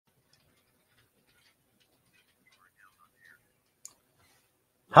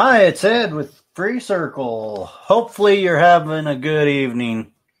Hi, it's Ed with Free Circle. Hopefully, you're having a good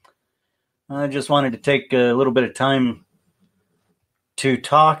evening. I just wanted to take a little bit of time to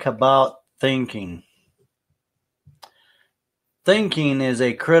talk about thinking. Thinking is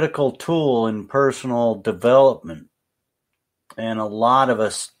a critical tool in personal development, and a lot of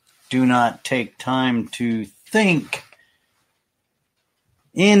us do not take time to think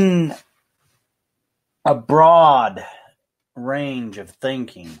in a broad range of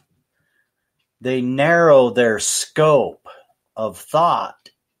thinking. They narrow their scope of thought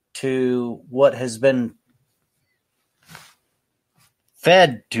to what has been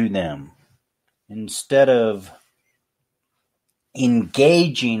fed to them instead of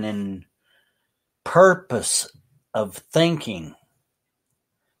engaging in purpose of thinking.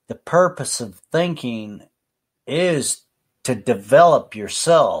 The purpose of thinking is to develop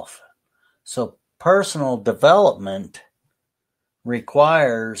yourself. So personal development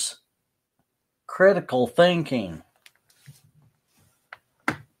requires critical thinking.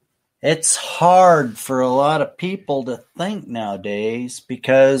 It's hard for a lot of people to think nowadays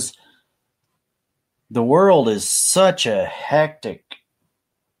because the world is such a hectic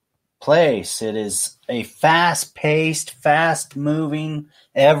place. It is a fast-paced, fast-moving,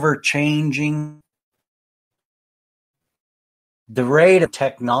 ever-changing. The rate of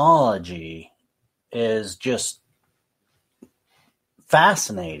technology is just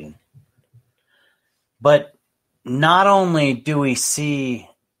fascinating. But not only do we see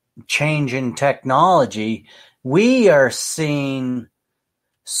change in technology, we are seeing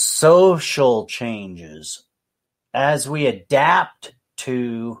social changes as we adapt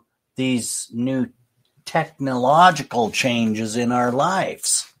to these new technological changes in our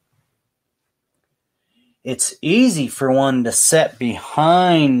lives. It's easy for one to sit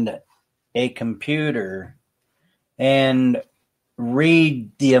behind a computer and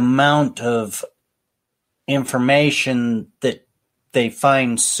read the amount of information that they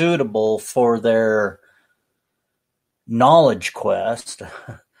find suitable for their knowledge quest,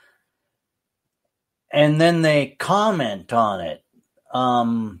 and then they comment on it.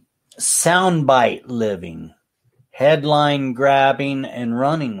 Soundbite living, headline grabbing, and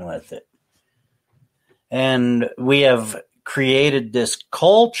running with it. And we have created this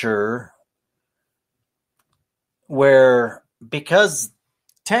culture where, because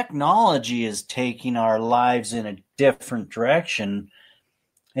technology is taking our lives in a different direction,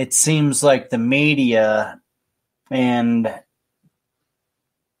 it seems like the media and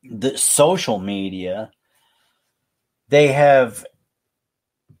the social media, they have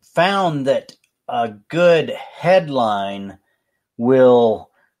found that a good headline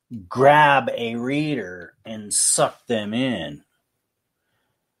will grab a reader and suck them in.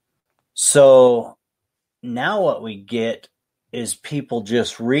 So now what we get is people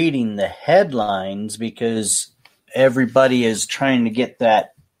just reading the headlines because everybody is trying to get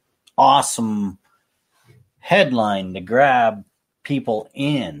that awesome headline to grab people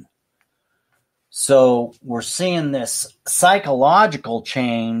in. So we're seeing this psychological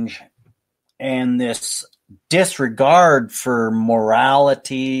change and this disregard for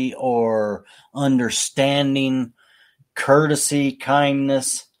morality or understanding, courtesy,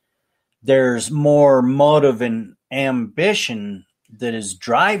 kindness. There's more motive and ambition that is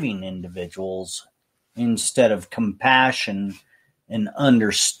driving individuals instead of compassion and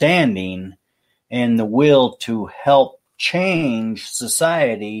understanding and the will to help change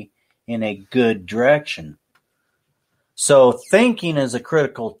society in a good direction. So thinking is a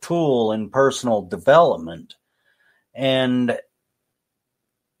critical tool in personal development, and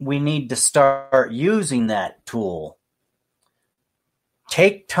we need to start using that tool.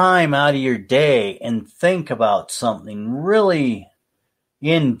 Take time out of your day and think about something really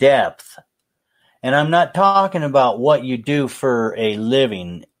in depth. And I'm not talking about what you do for a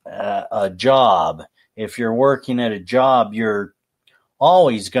living, a job. If you're working at a job, you're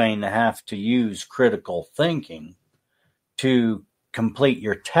always going to have to use critical thinking to complete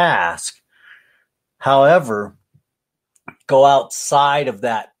your task. However, go outside of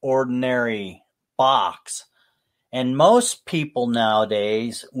that ordinary box. And most people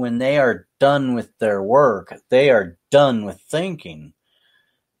nowadays, when they are done with their work, they are done with thinking.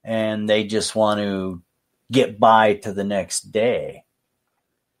 And they just want to get by to the next day.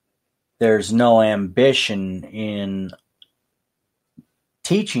 There's no ambition in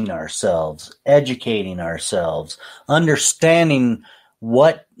teaching ourselves, educating ourselves, understanding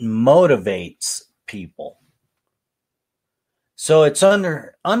what motivates people. So it's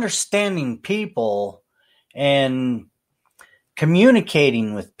understanding people and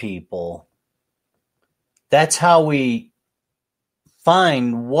communicating with people. That's how we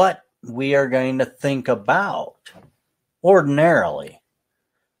find what we are going to think about ordinarily.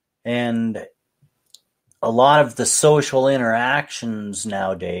 And a lot of the social interactions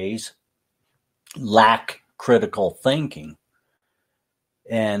nowadays lack critical thinking.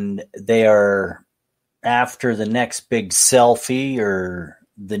 And they are after the next big selfie or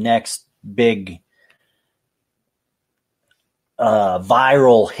the next big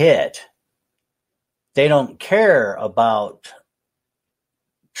viral hit. They don't care about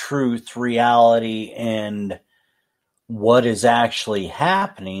truth, reality, and what is actually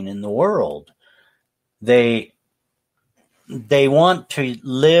happening in the world. They want to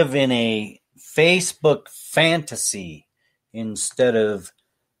live in a Facebook fantasy instead of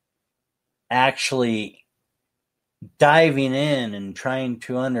actually diving in and trying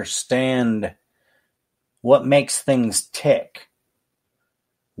to understand what makes things tick.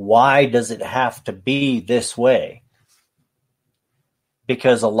 Why does it have to be this way?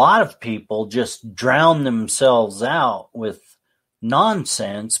 Because a lot of people just drown themselves out with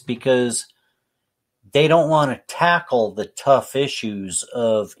nonsense because they don't want to tackle the tough issues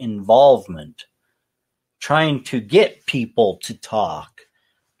of involvement, trying to get people to talk.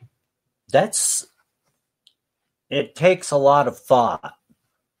 It takes a lot of thought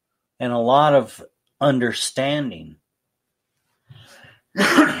and a lot of understanding.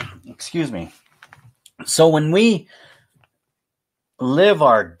 Excuse me. So when we live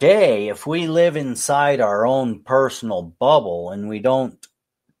our day, if we live inside our own personal bubble and we don't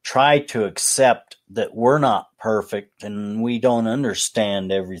try to accept that we're not perfect and we don't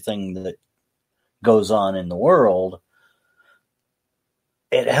understand everything that goes on in the world,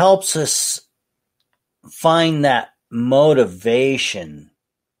 it helps us find that motivation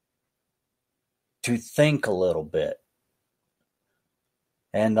to think a little bit.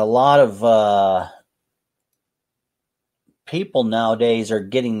 And a lot of people nowadays are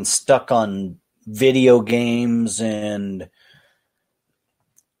getting stuck on video games and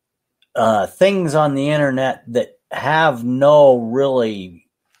things on the internet that have no real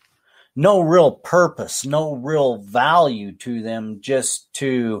purpose, no real value to them, just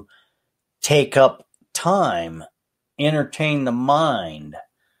to take up time, entertain the mind.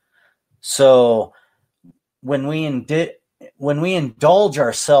 So when we indulge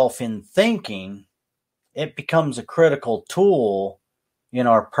ourselves in thinking, it becomes a critical tool in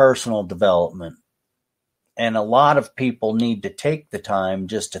our personal development. And a lot of people need to take the time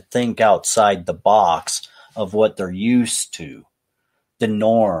just to think outside the box of what they're used to, the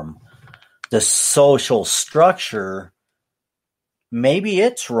norm, the social structure. Maybe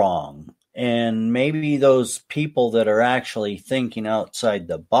it's wrong. And maybe those people that are actually thinking outside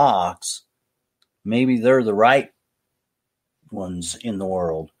the box, maybe they're the right ones in the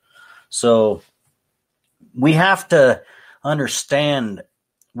world. So we have to understand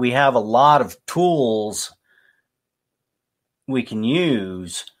we have a lot of tools we can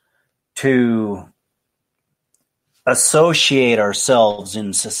use to associate ourselves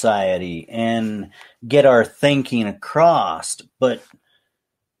in society and get our thinking across. But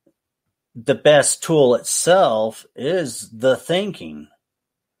the best tool itself is the thinking.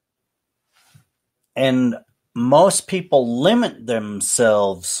 And most people limit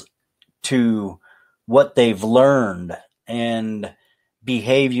themselves to what they've learned and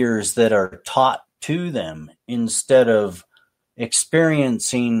behaviors that are taught to them instead of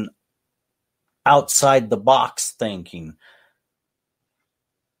experiencing outside the box thinking,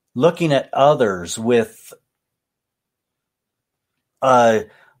 looking at others with a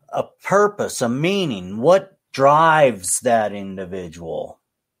purpose, a meaning, what drives that individual,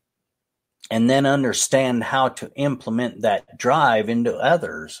 and then understand how to implement that drive into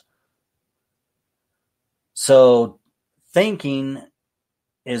others. So thinking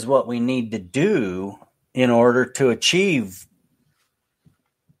is what we need to do in order to achieve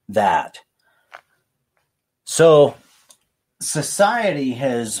that. So society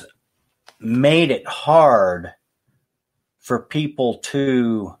has made it hard for people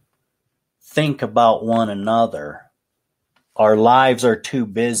to think about one another. Our lives are too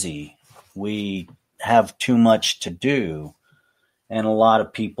busy. We have too much to do. And a lot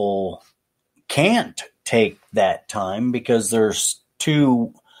of people can't take that time because they're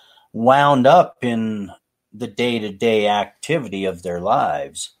too wound up in the day-to-day activity of their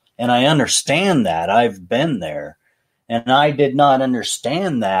lives. And I understand that. I've been there. And I did not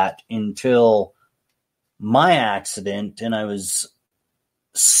understand that until my accident, and I was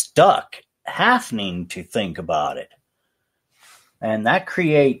stuck having to think about it. And that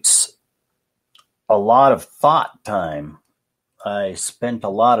creates a lot of thought time. I spent a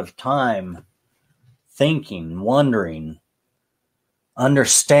lot of time thinking, wondering,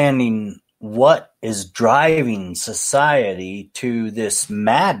 understanding what is driving society to this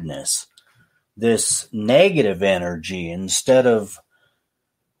madness, this negative energy, instead of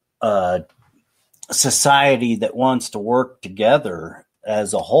a society that wants to work together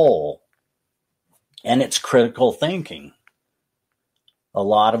as a whole. And it's critical thinking. A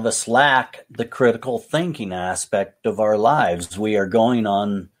lot of us lack the critical thinking aspect of our lives. We are going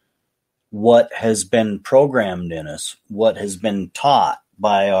on what has been programmed in us, what has been taught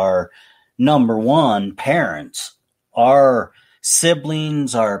by our number one, parents. Our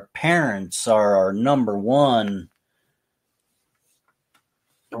siblings, our parents are our number one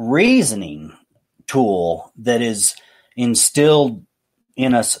reasoning tool that is instilled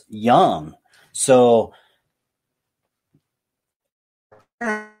in us young. So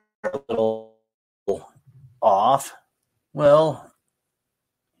a little off, well,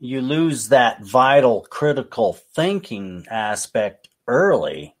 you lose that vital critical thinking aspect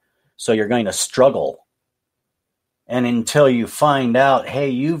early, so you're going to struggle. And until you find out, hey,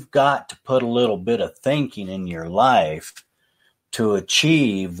 you've got to put a little bit of thinking in your life to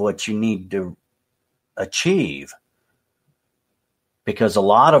achieve what you need to achieve. Because a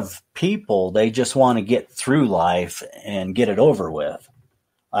lot of people, they just want to get through life and get it over with.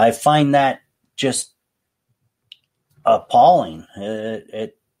 I find that just appalling.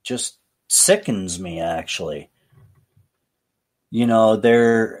 It just sickens me, actually. You know,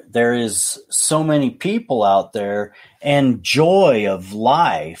 there is so many people out there, and joy of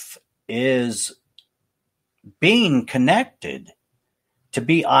life is being connected. To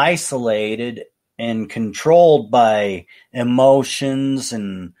be isolated and controlled by emotions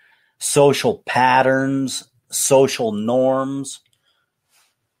and social patterns, social norms,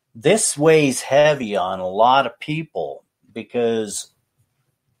 this weighs heavy on a lot of people, because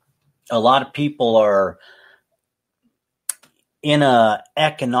a lot of people are in a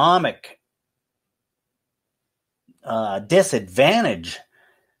economic disadvantage,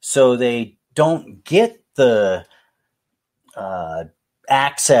 so they don't get the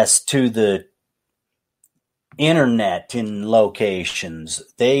access to the internet in locations.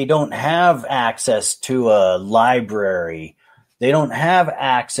 They don't have access to a library. They don't have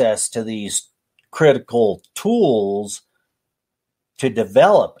access to these critical tools to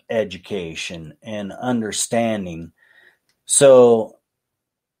develop education and understanding. So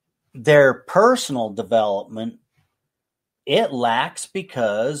their personal development, it lacks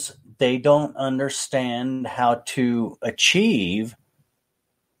because they don't understand how to achieve,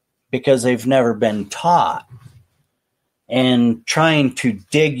 because they've never been taught. And trying to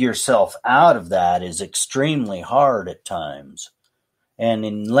dig yourself out of that is extremely hard at times. And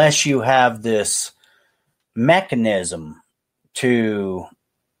unless you have this mechanism to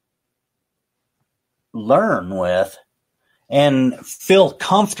learn with and feel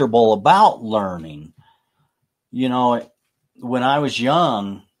comfortable about learning, you know, when I was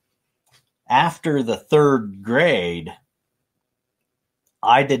young, after the third grade,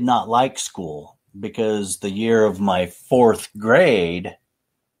 I did not like school, because the year of my fourth grade,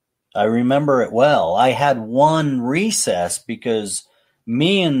 I remember it well. I had one recess because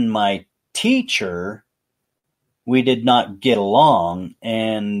me and my teacher, we did not get along.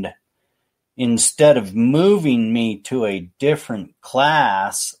 And instead of moving me to a different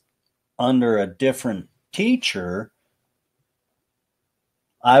class under a different teacher,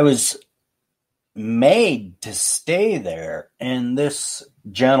 I was made to stay there. And this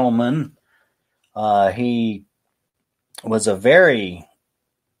gentleman, he was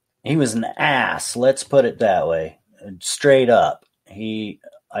an ass, let's put it that way, straight up.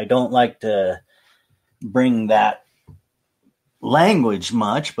 I don't like to bring that language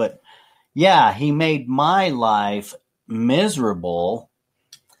much, but yeah, he made my life miserable.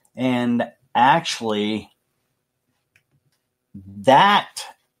 And actually, that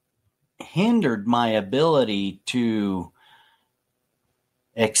hindered my ability to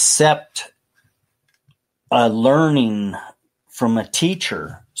accept a learning from a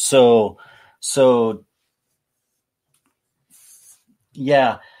teacher. So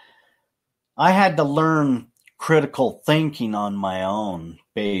yeah, I had to learn critical thinking on my own,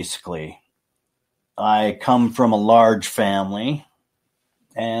 basically. I come from a large family,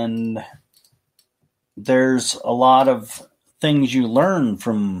 and there's a lot of things you learn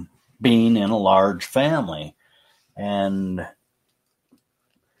from being in a large family. And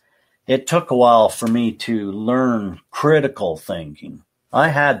it took a while for me to learn critical thinking. I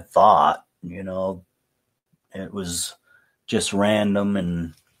had thought, you know, it was just random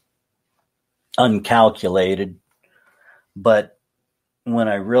and uncalculated. But when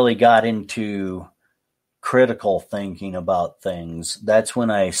I really got into critical thinking about things. That's when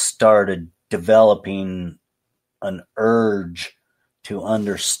I started developing an urge to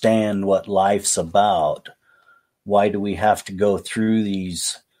understand what life's about. Why do we have to go through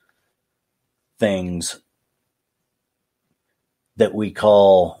these things that we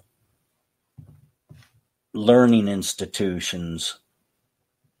call learning institutions,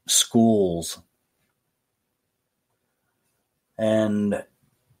 schools? And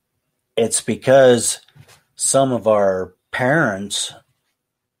it's because some of our parents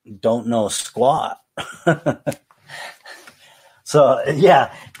don't know squat. So,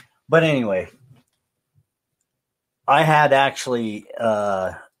 yeah. But anyway, I had actually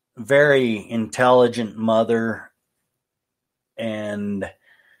a very intelligent mother, and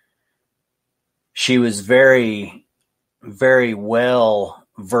she was very, very well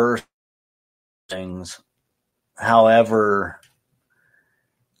versed in things. However,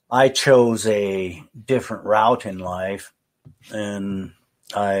 I chose a different route in life, and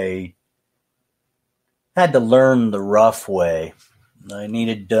I had to learn the rough way. I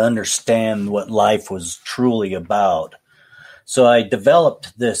needed to understand what life was truly about. So I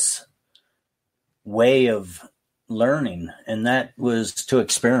developed this way of learning, and that was to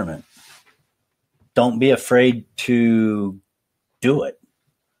experiment. Don't be afraid to do it.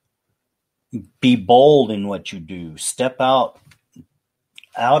 Be bold in what you do. Step out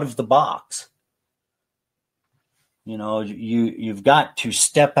of the box. You know, you've got to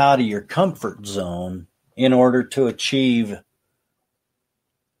step out of your comfort zone in order to achieve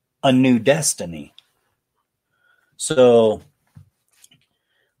a new destiny. So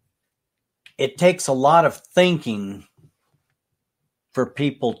it takes a lot of thinking for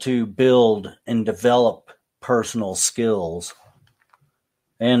people to build and develop personal skills.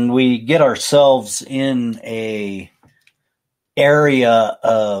 And we get ourselves in a area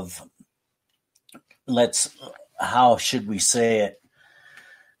of, how should we say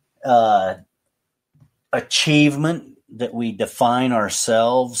it? Achievement, that we define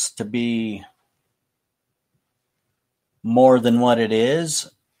ourselves to be more than what it is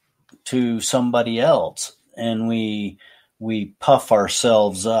to somebody else. And we puff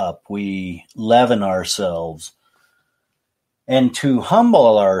ourselves up. We leaven ourselves. And to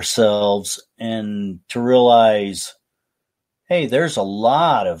humble ourselves and to realize, hey, there's a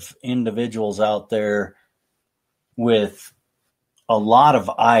lot of individuals out there with a lot of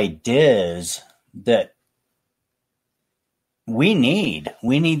ideas that we need.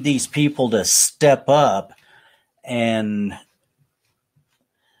 We need these people to step up. And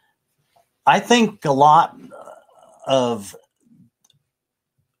I think a lot of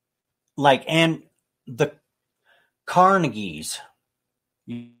and the Carnegies,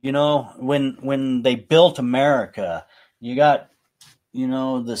 you know, when they built America, you got, you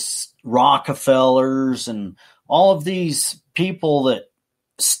know, the Rockefellers and all of these people that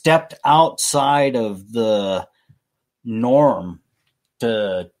stepped outside of the norm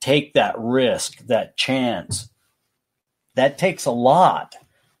to take that risk, that chance. That takes a lot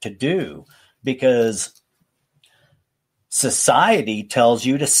to do, because society tells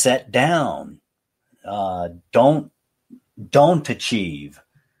you to set down. Don't achieve,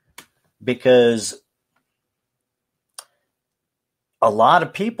 because a lot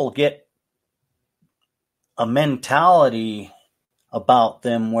of people get a mentality about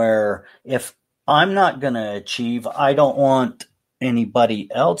them where if I'm not going to achieve, I don't want anybody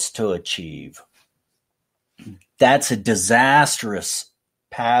else to achieve. That's a disastrous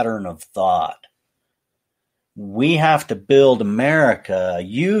pattern of thought. We have to build America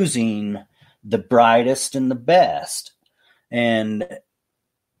using the brightest and the best. And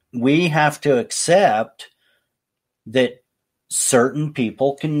we have to accept that certain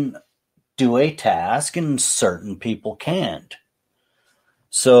people can do a task and certain people can't.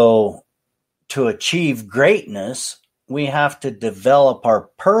 So to achieve greatness, we have to develop our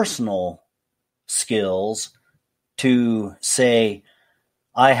personal skills to say,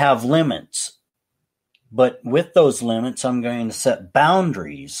 I have limits, but with those limits, I'm going to set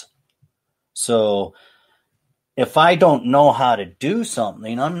boundaries. So if I don't know how to do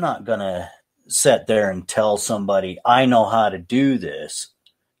something, I'm not going to sit there and tell somebody, I know how to do this.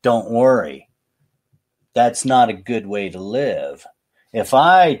 Don't worry. That's not a good way to live. If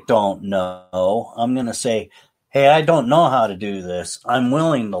I don't know, I'm going to say, hey, I don't know how to do this. I'm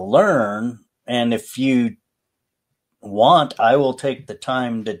willing to learn. And if you want, I will take the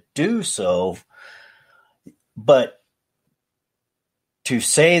time to do so. But to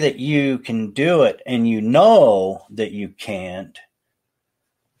say that you can do it and you know that you can't,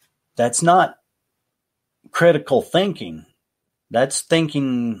 that's not critical thinking. That's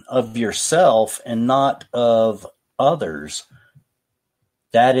thinking of yourself and not of others.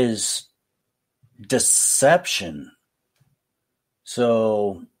 That is deception.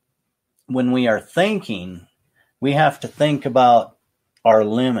 So when we are thinking, we have to think about our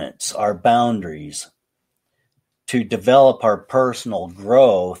limits, our boundaries. To develop our personal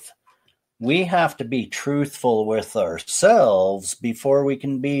growth, we have to be truthful with ourselves before we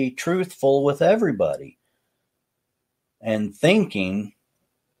can be truthful with everybody. And thinking,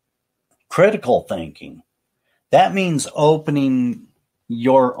 critical thinking, that means opening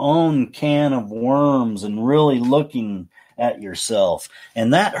your own can of worms and really looking at yourself.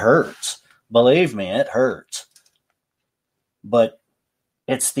 And that hurts. Believe me, it hurts. But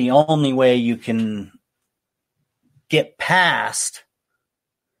it's the only way you can get past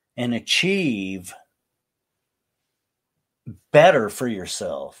and achieve better for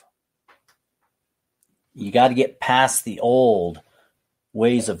yourself. You got to get past the old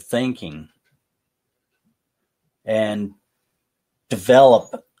ways of thinking and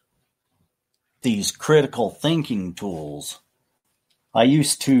develop these critical thinking tools. I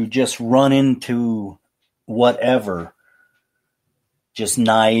used to just run into whatever, just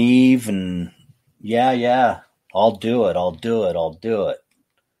naive and yeah, I'll do it.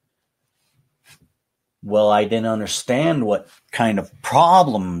 Well, I didn't understand what kind of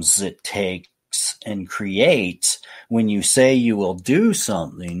problems it takes and creates when you say you will do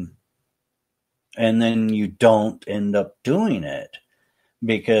something and then you don't end up doing it.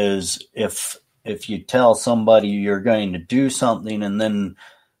 Because if you tell somebody you're going to do something and then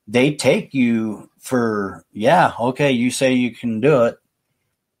they take you for, yeah, okay, you say you can do it.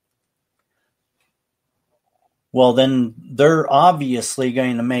 Well, then they're obviously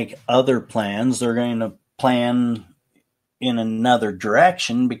going to make other plans. They're going to plan in another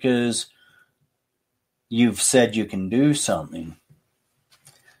direction because you've said you can do something.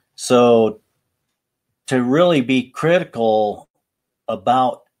 So to really be critical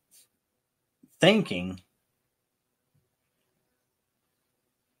about thinking,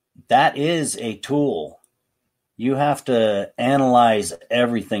 that is a tool. You have to analyze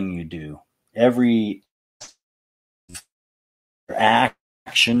everything you do, every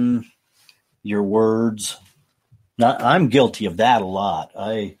action, your words. Now, I'm guilty of that a lot.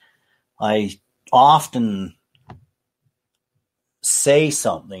 I often say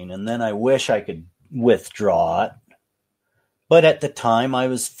something and then I wish I could withdraw it. But at the time I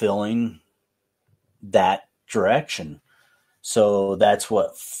was feeling that direction. So that's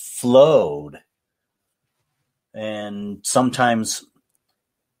what flowed. And sometimes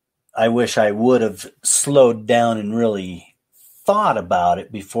I wish I would have slowed down and really thought about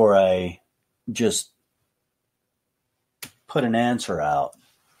it before I just put an answer out.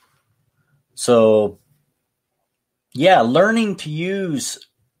 So, yeah, learning to use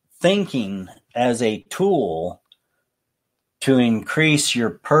thinking as a tool to increase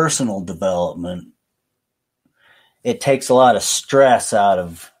your personal development, it takes a lot of stress out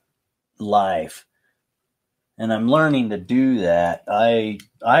of life. And I'm learning to do that. I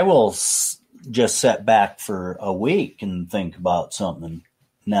will just sit back for a week and think about something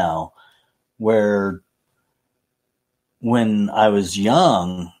now, where when I was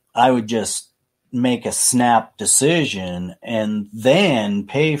young, I would just make a snap decision and then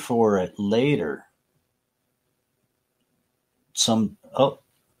pay for it later.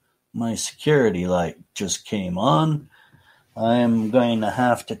 My security light just came on. I am going to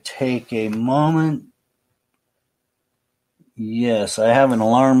have to take a moment. Yes, I have an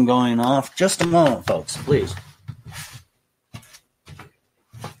alarm going off. Just a moment, folks, please.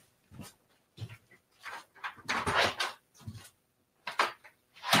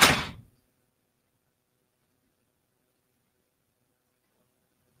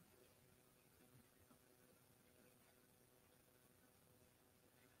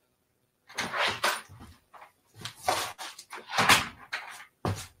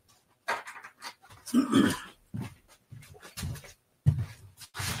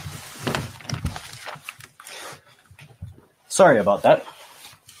 Sorry about that.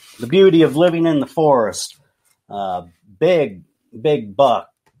 The beauty of living in the forest. Big buck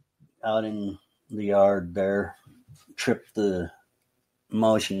out in the yard there. Tripped the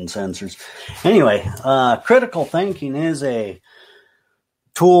motion sensors. Anyway, critical thinking is a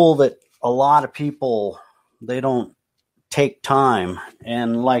tool that a lot of people, they don't take time.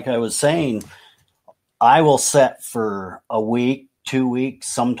 And like I was saying, I will set for a week, 2 weeks,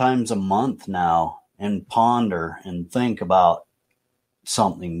 sometimes a month now, and ponder and think about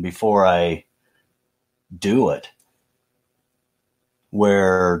something before I do it.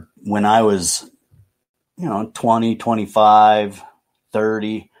 Where when I was 20, 25,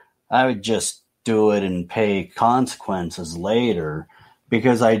 30, I would just do it and pay consequences later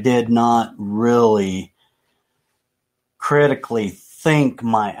because I did not really critically think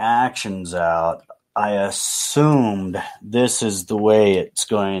my actions out. I assumed this is the way it's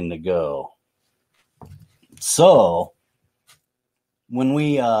going to go. So when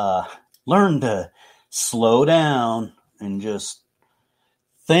we learn to slow down and just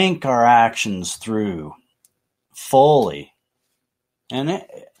think our actions through fully, and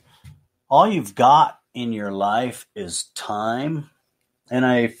all you've got in your life is time. And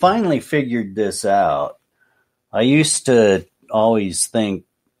I finally figured this out. I used to always think,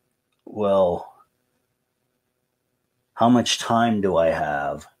 well, how much time do I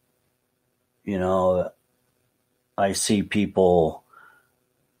have? I see people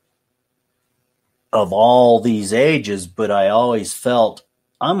of all these ages, but I always felt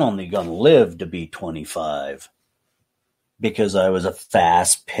I'm only going to live to be 25 because I was a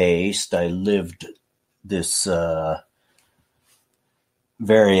fast-paced. I lived this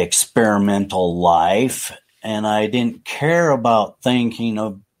very experimental life, and I didn't care about thinking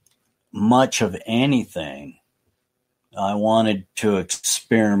of much of anything. I wanted to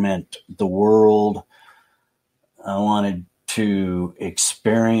experiment the world. I wanted to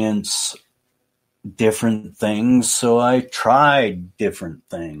experience different things, so I tried different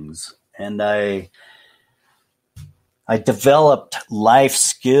things, and I developed life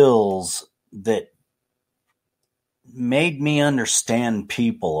skills that made me understand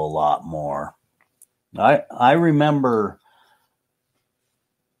people a lot more. I remember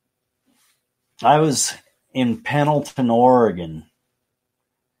I was in Pendleton, Oregon,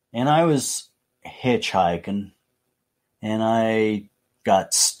 and I was hitchhiking, and I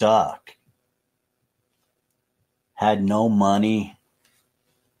got stuck. Had no money,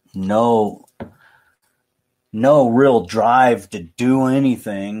 no real drive to do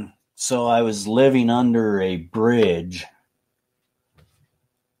anything. So I was living under a bridge,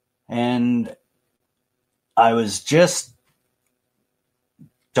 and I was just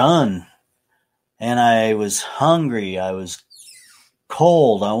done, and I was hungry. I was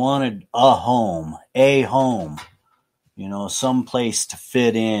cold. I wanted a home, some place to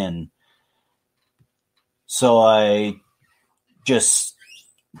fit in. So I just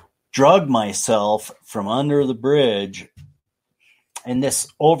drug myself from under the bridge, and this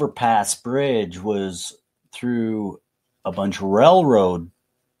overpass bridge was through a bunch of railroad,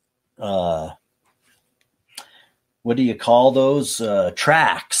 what do you call those?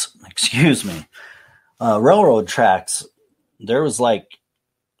 Tracks, excuse me. Railroad tracks. There was like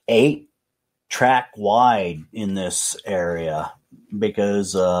 8 track wide in this area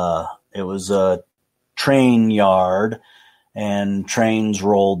because it was a train yard, and trains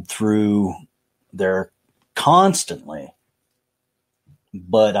rolled through there constantly.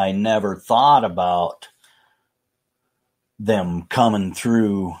 But I never thought about them coming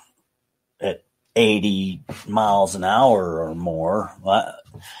through at 80 miles an hour or more.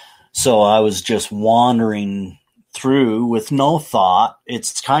 So I was just wandering through with no thought.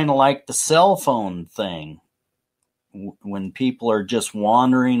 It's kind of like the cell phone thing. When people are just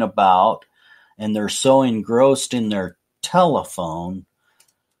wandering about and they're so engrossed in their telephone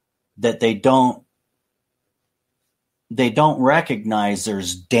that they don't recognize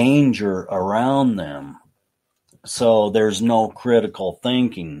there's danger around them. So there's no critical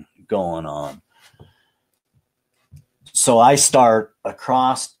thinking going on. So I start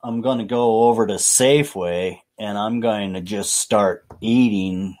across, I'm going to go over to Safeway, and I'm going to just start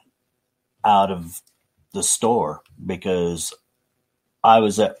eating out of the store because I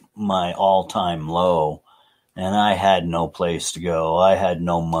was at my all-time low, and I had no place to go. I had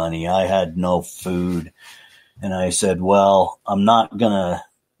no money. I had no food. And I said, well, I'm not going to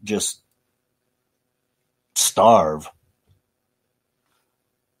just starve.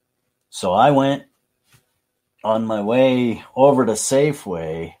 So I went on my way over to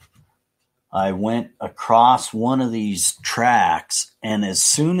Safeway. I went across one of these tracks, and as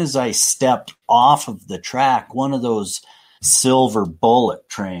soon as I stepped off of the track, one of those silver bullet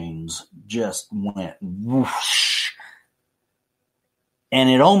trains just went whoosh. And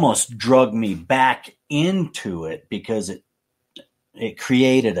it almost drug me back into it because it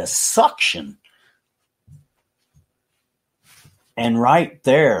created a suction. And right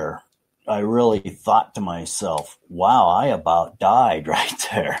there, I really thought to myself, wow, I about died right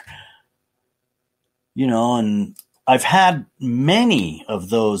there. And I've had many of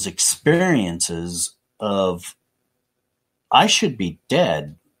those experiences of I should be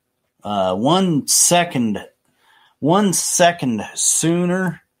dead. 1 second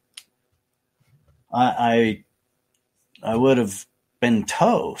sooner, I would have been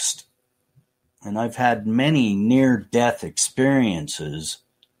toast. And I've had many near-death experiences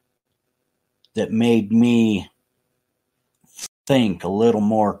that made me think a little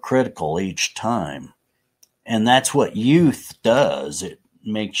more critical each time. And that's what youth does. It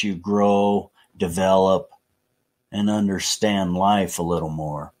makes you grow, develop, and understand life a little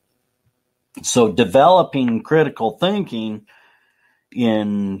more. So developing critical thinking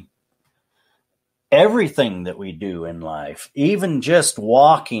in everything that we do in life, even just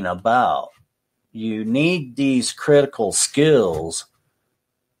walking about, you need these critical skills,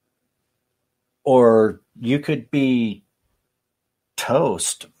 or you could be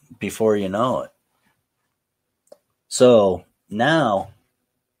toast before you know it. So nowadays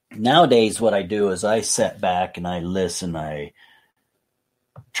what I do is I sit back and I listen, I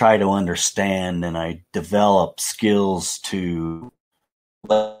try to understand, and I develop skills to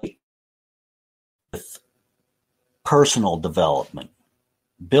with personal development,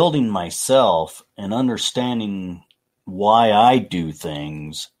 building myself and understanding why I do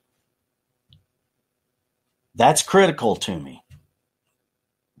things. That's critical to me.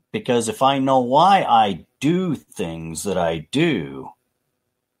 Because if I know why I do things that I do,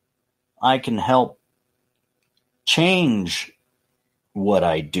 I can help change what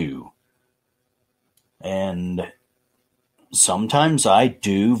I do. And sometimes I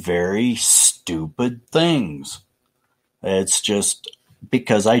do very stupid things. It's just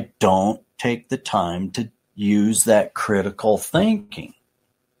because I don't take the time to use that critical thinking.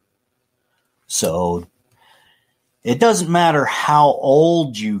 So it doesn't matter how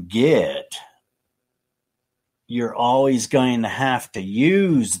old you get, you're always going to have to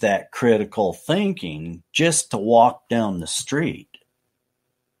use that critical thinking just to walk down the street.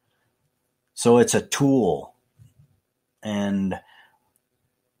 So it's a tool. And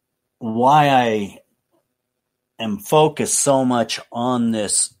why I am focused so much on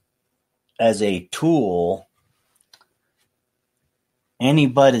this as a tool,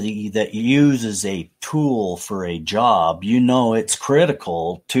 anybody that uses a tool for a job, you know it's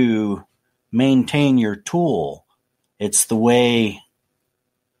critical to maintain your tool. It's the way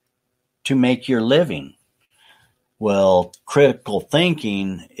to make your living. Well, critical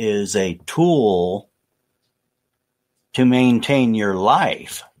thinking is a tool to maintain your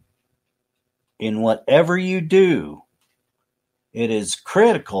life. In whatever you do, it is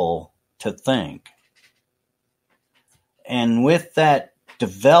critical to think. And with that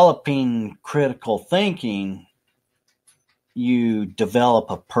developing critical thinking, you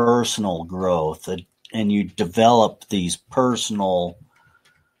develop a personal growth, and you develop these personal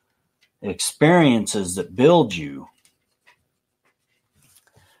experiences that build you.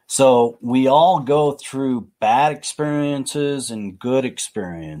 So we all go through bad experiences and good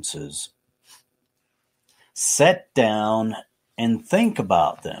experiences. Sit down and think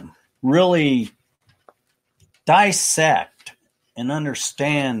about them. Really dissect and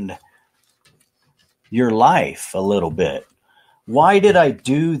understand your life a little bit. Why did I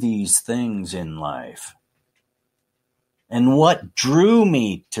do these things in life? And what drew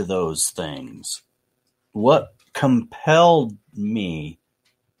me to those things? What compelled me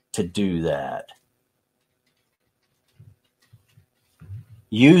to do that?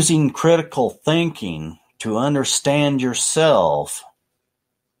 Using critical thinking to understand yourself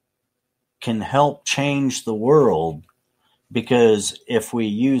can help change the world, because if we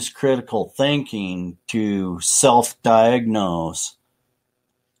use critical thinking to self-diagnose,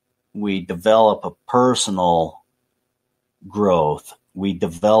 we develop a personal growth. We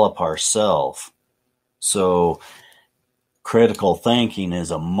develop ourselves. So critical thinking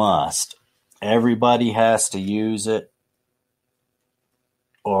is a must. Everybody has to use it,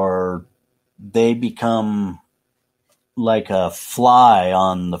 or they become like a fly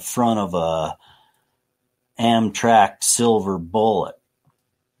on the front of a Amtrak silver bullet.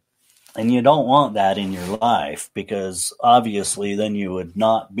 And you don't want that in your life, because obviously then you would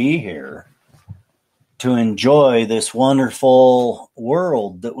not be here to enjoy this wonderful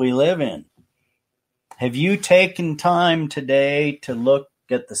world that we live in. Have you taken time today to look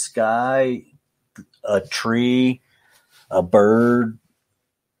at the sky, a tree, a bird,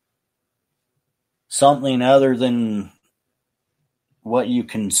 something other than what you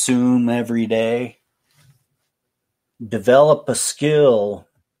consume every day? Develop a skill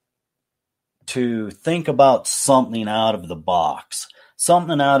to think about something out of the box,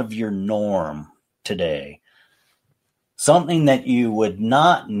 something out of your norm today, something that you would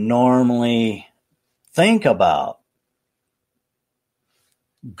not normally think about.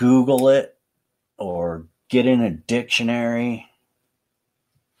 Google it or get in a dictionary.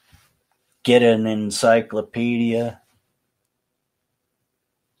 get an encyclopedia.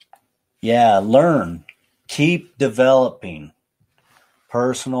 Yeah, learn. Keep developing.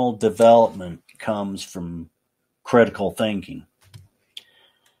 Personal development comes from critical thinking.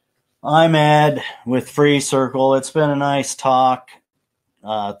 I'm Ed with Free Circle. It's been a nice talk.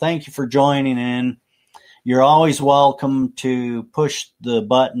 Thank you for joining in. You're always welcome to push the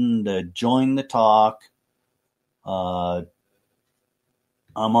button to join the talk. I'm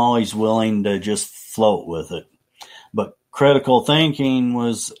always willing to just float with it. But critical thinking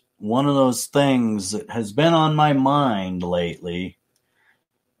was one of those things that has been on my mind lately.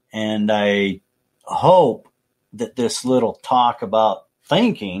 And I hope that this little talk about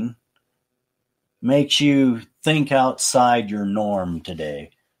thinking makes you think outside your norm today.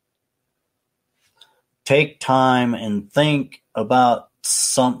 Take time and think about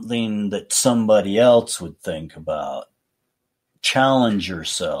something that somebody else would think about. Challenge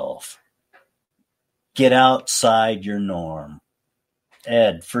yourself. Get outside your norm.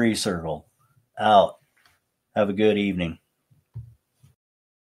 Ed, Free Circle, out. Have a good evening.